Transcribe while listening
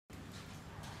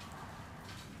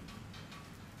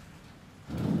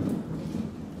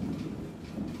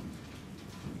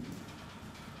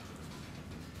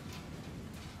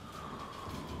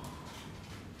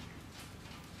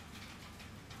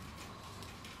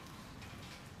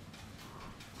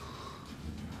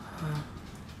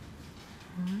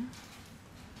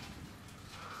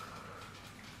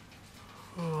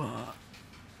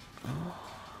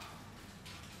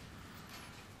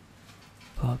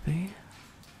puppy?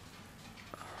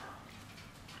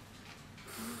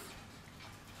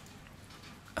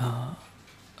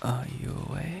 Are you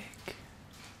awake?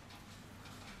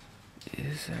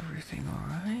 Is everything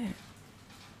alright?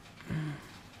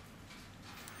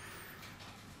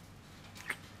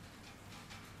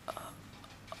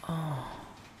 Oh,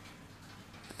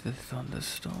 the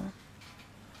thunderstorm?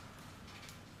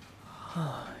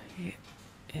 Oh,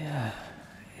 yeah,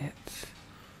 it's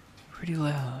pretty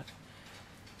loud.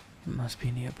 It must be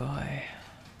nearby.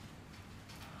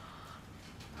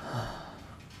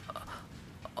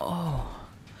 Oh,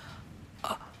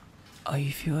 are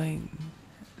you feeling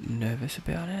nervous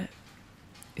about it?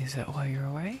 Is that why you're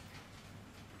awake?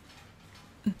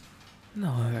 No,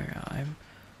 I'm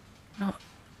not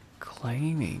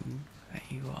claiming that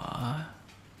you are.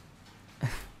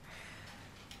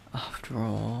 After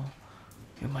all,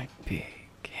 you're my big,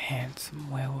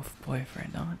 handsome werewolf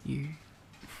boyfriend, aren't you?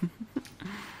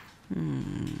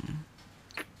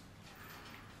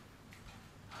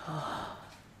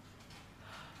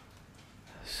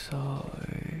 So,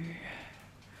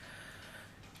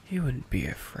 you wouldn't be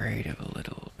afraid of a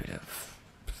little bit of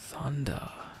thunder,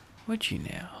 would you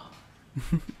now?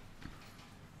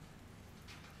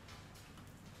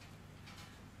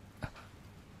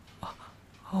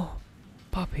 Oh,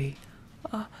 puppy,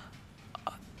 I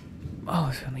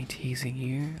was only teasing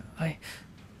you. I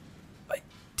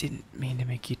didn't mean to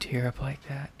make you tear up like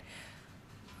that.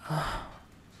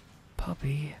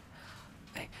 Puppy,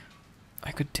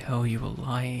 I could tell you were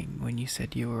lying when you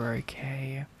said you were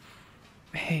okay.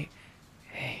 Hey,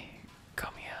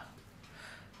 come here.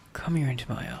 Come here into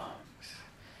my arms.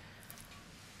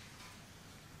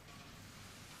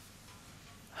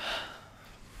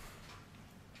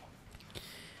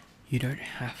 You don't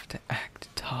have to act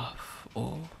tough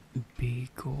or big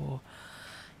or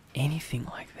anything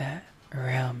like that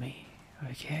around me,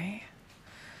 okay?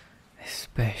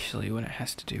 Especially when it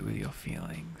has to do with your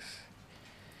feelings.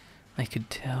 I could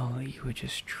tell you were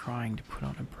just trying to put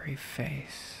on a brave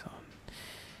face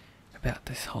about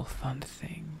this whole thunder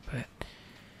thing, but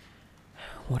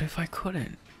what if I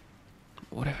couldn't?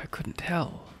 What if I couldn't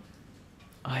tell?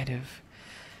 I'd have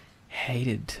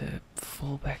hated to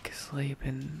fall back asleep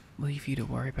and leave you to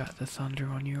worry about the thunder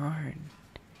on your own.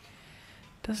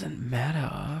 Doesn't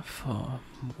matter for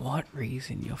what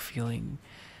reason you're feeling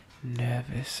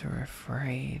nervous or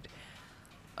afraid.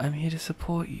 I'm here to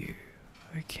support you,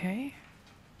 okay?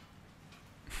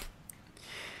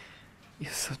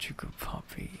 You're such a good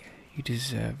puppy. You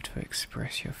deserve to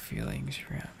express your feelings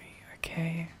around me,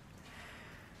 okay?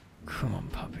 Come on,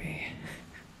 puppy.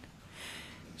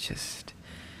 Just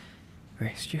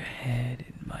rest your head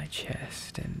in my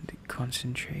chest and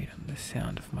concentrate on the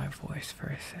sound of my voice for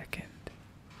a second.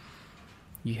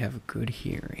 You have good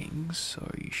hearing,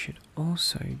 so you should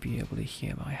also be able to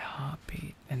hear my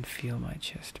heartbeat and feel my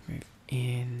chest move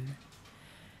in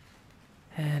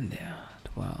and out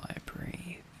while I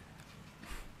breathe.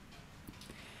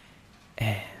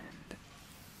 And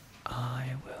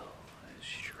I will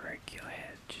stroke your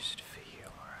head just for you,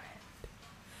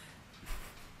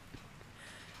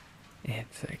 alright?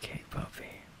 It's okay,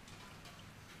 puppy.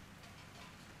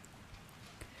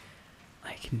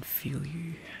 I can feel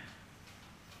you.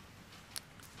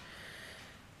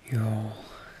 You're all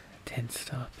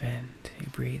tensed up and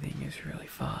your breathing is really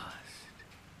fast.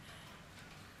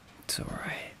 It's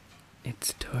alright.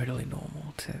 It's totally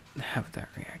normal to have that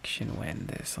reaction when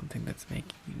there's something that's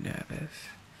making you nervous.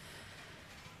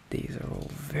 These are all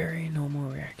very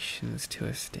normal reactions to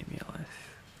a stimulus.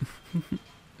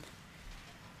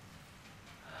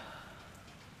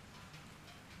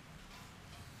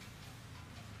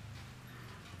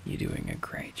 You're doing a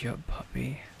great job,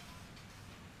 puppy.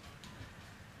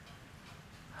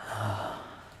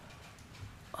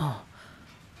 Oh,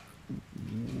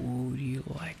 would you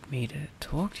like me to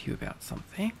talk to you about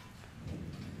something?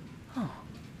 Oh,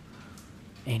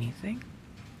 anything?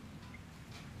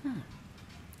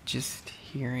 Just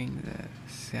hearing the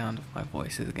sound of my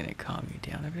voice is gonna calm you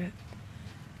down a bit.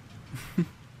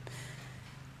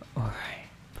 Alright,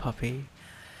 puppy.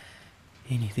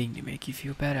 Anything to make you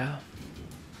feel better?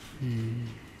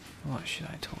 What should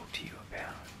I talk to you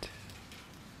about?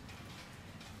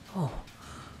 Oh,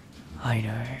 I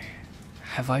know.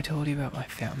 Have I told you about my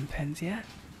fountain pens yet?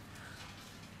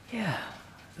 Yeah,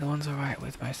 the one's alright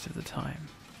with most of the time.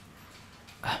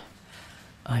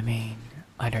 I mean,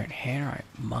 I don't handwrite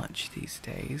much these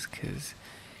days because,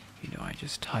 I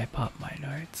just type up my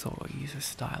notes or use a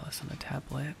stylus on a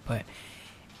tablet, but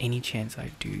any chance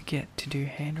I do get to do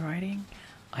handwriting,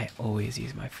 I always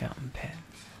use my fountain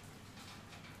pens.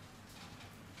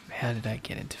 How did I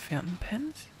get into fountain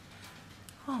pens?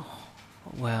 Oh,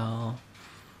 well,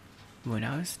 when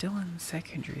I was still in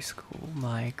secondary school,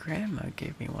 my grandma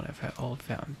gave me one of her old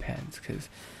fountain pens because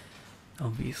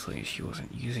obviously she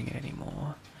wasn't using it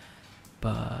anymore.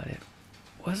 But it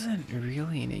wasn't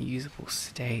really in a usable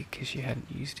state because she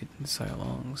hadn't used it in so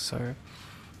long, so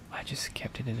I just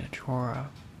kept it in a drawer.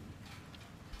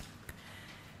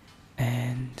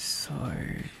 And so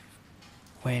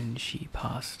when she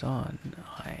passed on,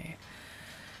 I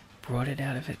brought it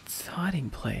out of its hiding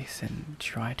place and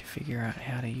tried to figure out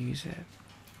how to use it.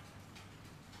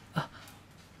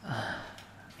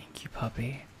 Thank you,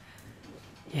 puppy.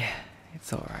 Yeah,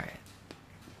 it's alright.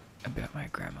 About my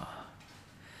grandma.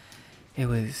 It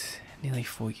was nearly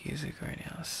 4 years ago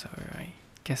now, so I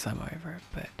guess I'm over it,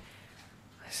 but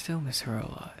I still miss her a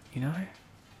lot, you know?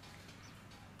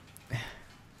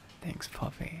 Thanks,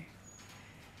 puppy.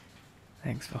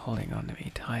 Thanks for holding on to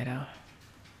me tighter.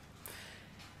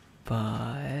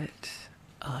 But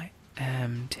I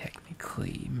am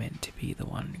technically meant to be the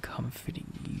one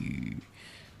comforting you,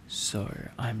 so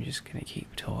I'm just gonna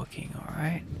keep talking,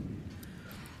 alright?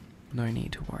 No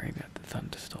need to worry about the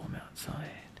thunderstorm outside.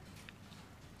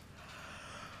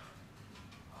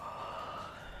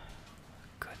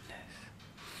 Goodness.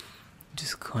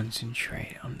 Just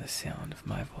concentrate on the sound of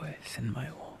my voice and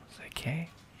my walls, okay?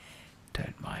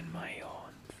 Don't mind my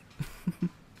yawns.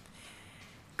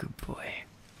 Good boy.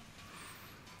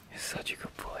 You're such a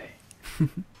good boy.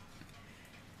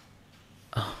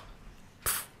 Oh,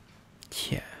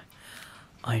 yeah.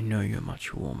 I know you're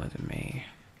much warmer than me.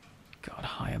 Got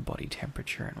higher body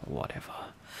temperature and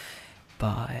whatever.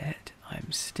 But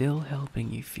I'm still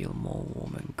helping you feel more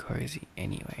warm and cozy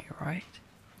anyway, right?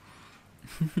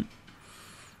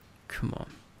 Come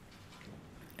on.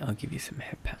 I'll give you some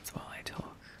head pats while I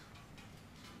talk.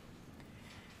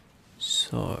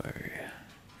 So,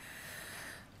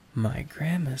 my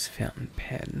grandma's fountain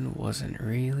pen wasn't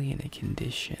really in a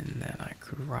condition that I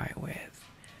could write with.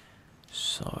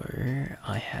 So,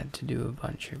 I had to do a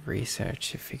bunch of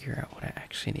research to figure out what I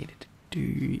actually needed to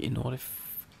do in order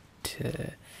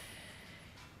to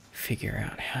figure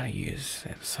out how to use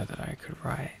it so that I could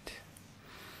write.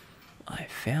 I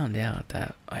found out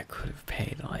that I could have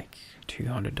paid like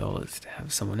 $200 to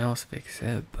have someone else fix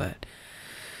it, but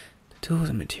the tools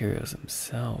and materials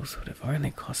themselves would have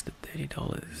only costed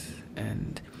 $30,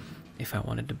 and if I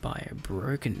wanted to buy a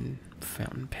broken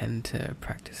fountain pen to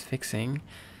practice fixing,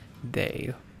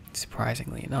 they,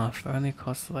 surprisingly enough, only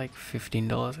cost like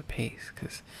 $15 a piece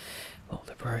because, well,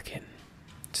 they're broken.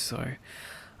 So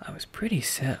I was pretty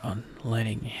set on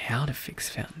learning how to fix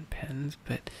fountain pens,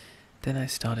 but then I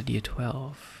started year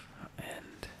 12,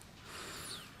 and,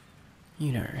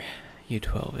 you know, year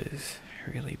 12 is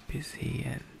really busy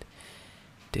and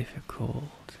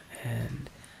difficult, and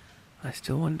I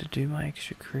still wanted to do my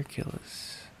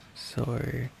extracurriculars,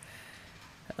 so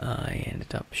I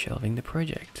ended up shelving the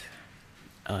project.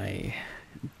 I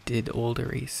did all the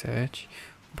research,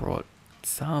 brought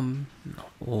some,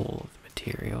 not all of the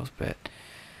materials, but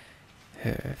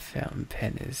her fountain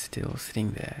pen is still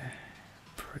sitting there,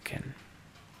 broken.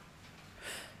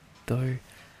 Though,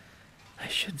 I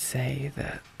should say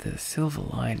that the silver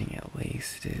lining at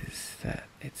least is that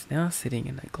it's now sitting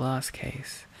in a glass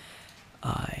case.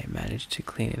 I managed to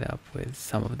clean it up with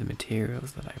some of the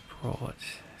materials that I brought,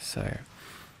 so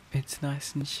it's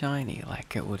nice and shiny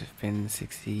like it would have been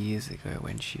 60 years ago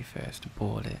when she first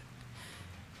bought it.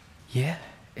 Yeah,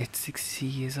 it's 60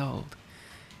 years old.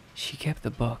 She kept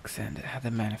the box and it had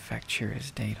the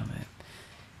manufacturer's date on it.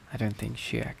 I don't think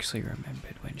she actually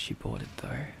remembered when she bought it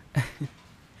though.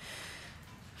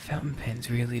 Fountain pens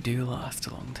really do last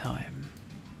a long time.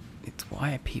 It's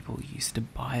why people used to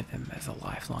buy them as a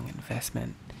lifelong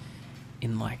investment.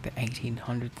 In like the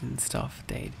 1800s and stuff,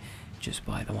 they'd just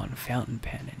buy the one fountain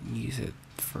pen and use it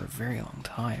for a very long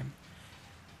time.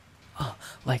 Oh,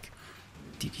 like,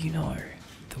 did you know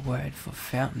the word for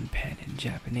fountain pen in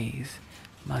Japanese,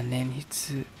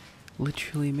 manenhitsu,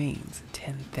 literally means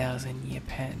 10,000 year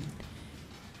pen?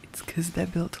 It's 'cause they're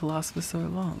built to last for so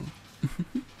long.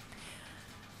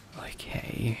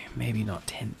 Okay, maybe not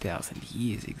 10,000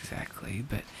 years exactly,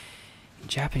 but in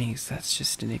Japanese that's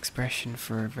just an expression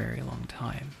for a very long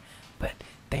time. But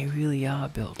they really are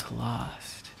built to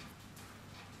last.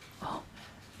 Oh,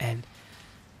 and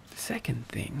the second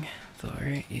thing,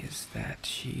 though, is that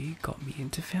she got me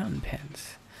into fountain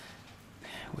pens.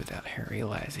 Without her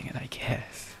realizing it, I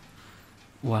guess.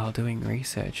 While doing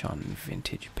research on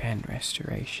vintage pen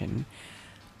restoration,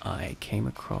 I came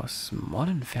across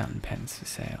modern fountain pens for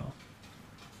sale.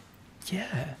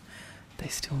 Yeah, they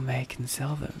still make and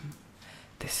sell them.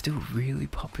 They're still really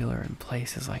popular in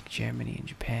places like Germany and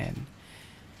Japan.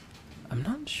 I'm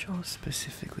not sure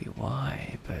specifically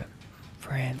why, but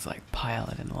brands like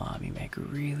Pilot and Lamy make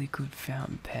really good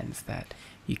fountain pens that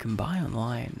you can buy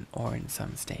online or in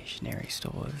some stationery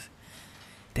stores.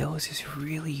 There was this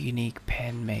really unique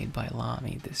pen made by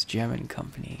Lamy, this German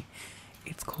company.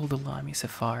 It's called the Lamy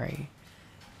Safari.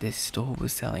 This store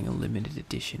was selling a limited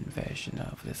edition version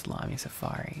of this Lamy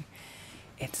Safari.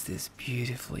 It's this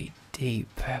beautifully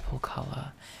deep purple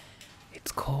color.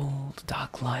 It's called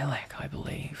Dark Lilac, I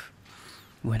believe.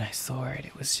 When I saw it,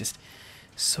 it was just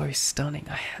so stunning.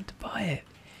 I had to buy it.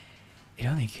 It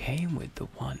only came with the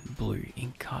one blue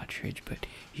ink cartridge, but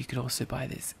you could also buy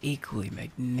this equally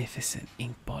magnificent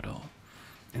ink bottle.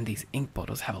 And these ink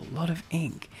bottles have a lot of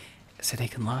ink, so they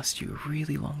can last you a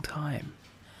really long time.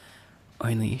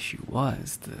 Only issue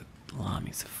was the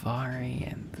Lamy Safari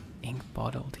and the ink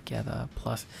bottle together,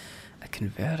 plus a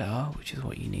converter, which is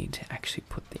what you need to actually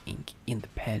put the ink in the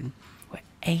pen, were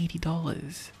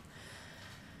 $80.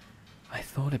 I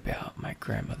thought about my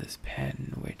grandmother's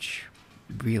pen, which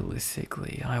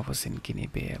realistically I wasn't going to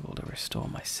be able to restore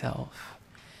myself.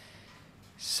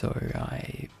 So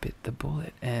I bit the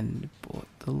bullet and bought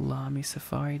the Lamy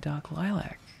Safari Dark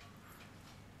Lilac.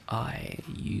 I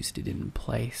used it in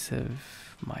place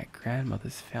of my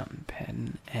grandmother's fountain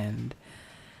pen, and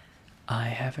I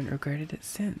haven't regretted it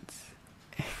since.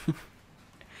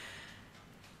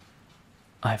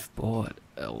 I've bought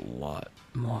a lot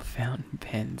more fountain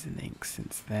pens and ink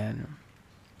since then.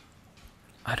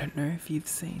 I don't know if you've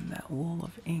seen that wall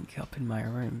of ink up in my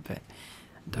room, but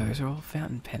those are all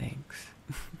fountain pen inks.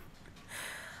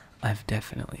 I've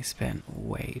definitely spent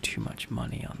way too much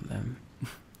money on them.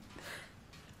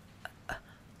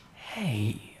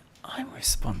 Hey, I'm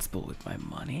responsible with my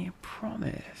money, I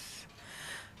promise.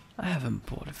 I haven't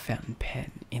bought a fountain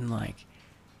pen in like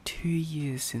 2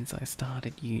 years since I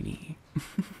started uni.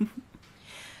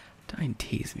 Don't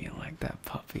tease me like that,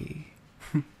 puppy.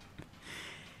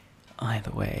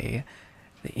 Either way,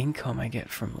 the income I get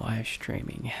from live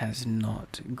streaming has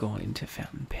not gone into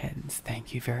fountain pens.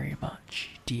 Thank you very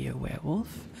much, dear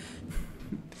werewolf.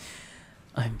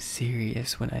 I'm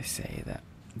serious when I say that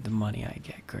the money I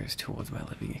get goes towards my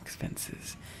living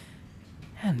expenses.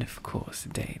 And of course,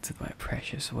 dates with my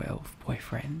precious werewolf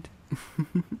boyfriend.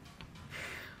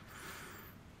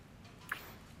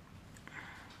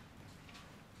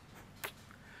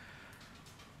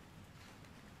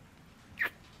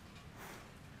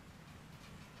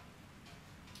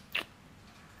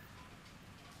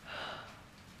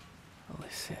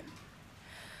 Listen,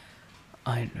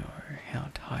 I know how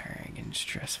tiring and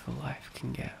stressful life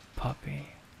can get, puppy.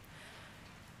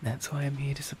 That's why I'm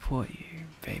here to support you,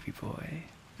 baby boy.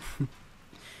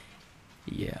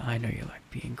 Yeah, I know you like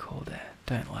being called that.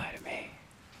 Don't lie to me.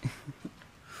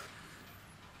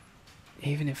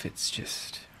 Even if it's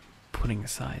just putting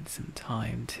aside some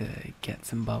time to get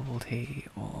some bubble tea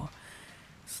or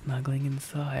snuggling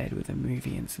inside with a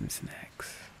movie and some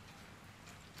snacks.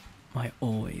 I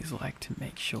always like to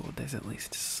make sure there's at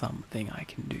least something I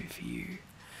can do for you.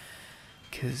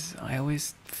 'Cause I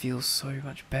always feel so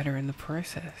much better in the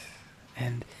process.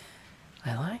 And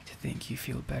I like to think you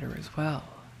feel better as well.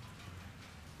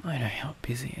 I know how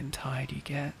busy and tired you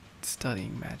get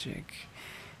studying magic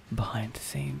behind the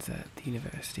scenes at the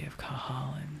University of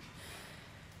Kahalan.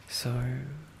 So,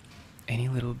 any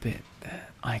little bit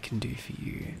that I can do for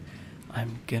you,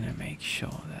 I'm gonna make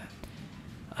sure that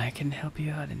I can help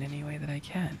you out in any way that I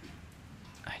can.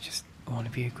 I just want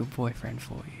to be a good boyfriend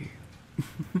for you.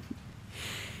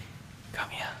 Come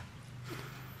here.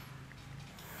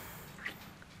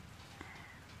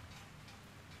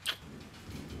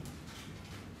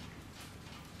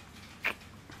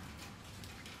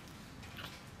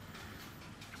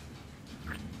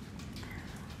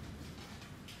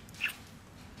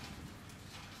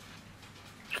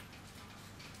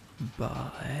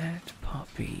 But,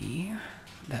 puppy,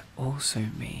 that also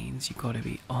means you gotta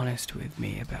be honest with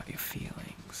me about your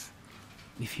feelings.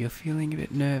 If you're feeling a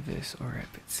bit nervous or a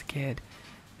bit scared,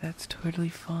 that's totally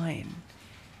fine.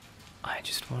 I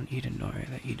just want you to know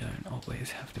that you don't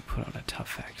always have to put on a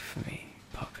tough act for me,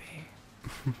 puppy.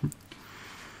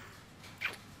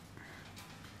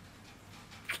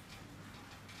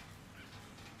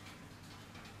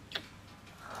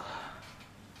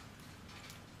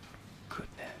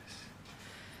 Goodness.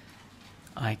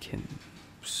 I can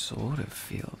sort of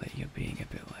feel that you're being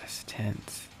a bit less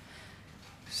tense.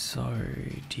 So,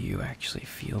 do you actually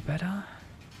feel better?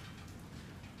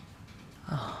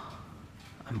 Oh,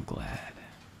 I'm glad.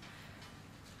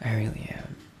 I really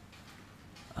am.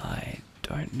 I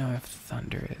don't know if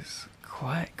thunder is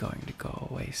quite going to go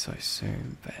away so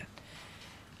soon, but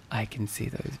I can see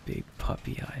those big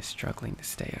puppy eyes struggling to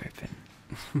stay open.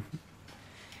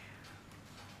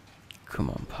 Come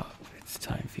on, pup. It's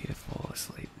time for you to fall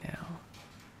asleep now.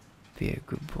 Be a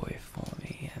good boy for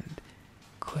me and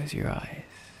close your eyes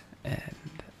and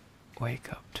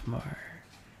wake up tomorrow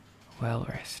well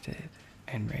rested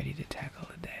and ready to tackle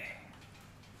the day.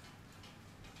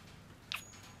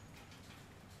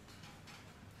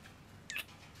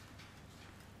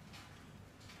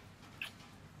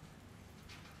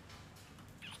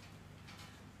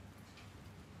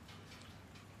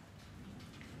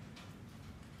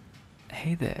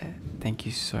 Hey there, thank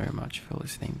you so much for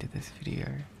listening to this video.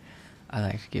 I'd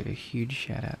like to give a huge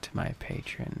shout out to my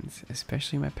patrons,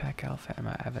 especially my Pack Alpha and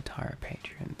my Avatar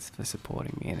patrons, for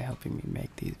supporting me and helping me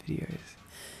make these videos.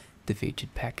 The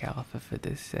featured Pack Alpha for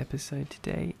this episode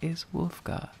today is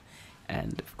Wolfgar,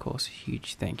 and of course a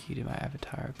huge thank you to my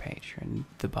Avatar patron,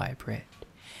 The Buy Bread.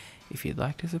 If you'd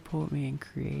like to support me in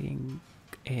creating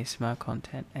ASMR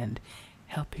content and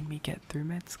helping me get through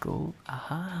med school,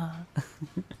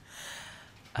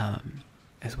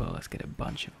 as well as get a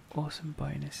bunch of awesome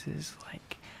bonuses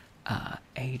like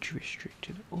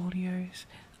age-restricted audios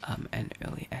and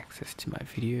early access to my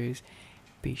videos,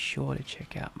 be sure to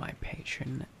check out my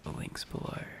Patreon, links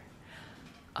below.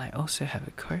 I also have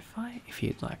a Ko-Fi if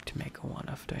you'd like to make a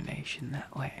one-off donation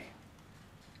that way.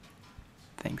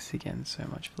 Thanks again so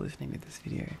much for listening to this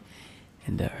video,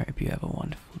 and I hope you have a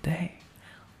wonderful day,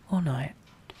 or night,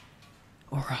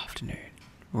 or afternoon,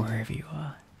 wherever you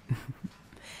are.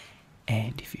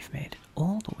 And if you've made it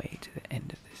all the way to the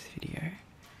end of this video,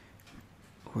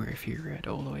 or if you read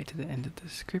all the way to the end of the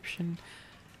description,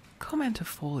 comment a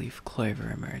 4-leaf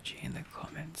clover emoji in the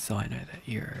comments so I know that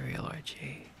you're a real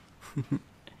OG.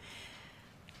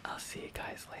 I'll see you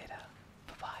guys later.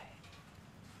 Bye-bye.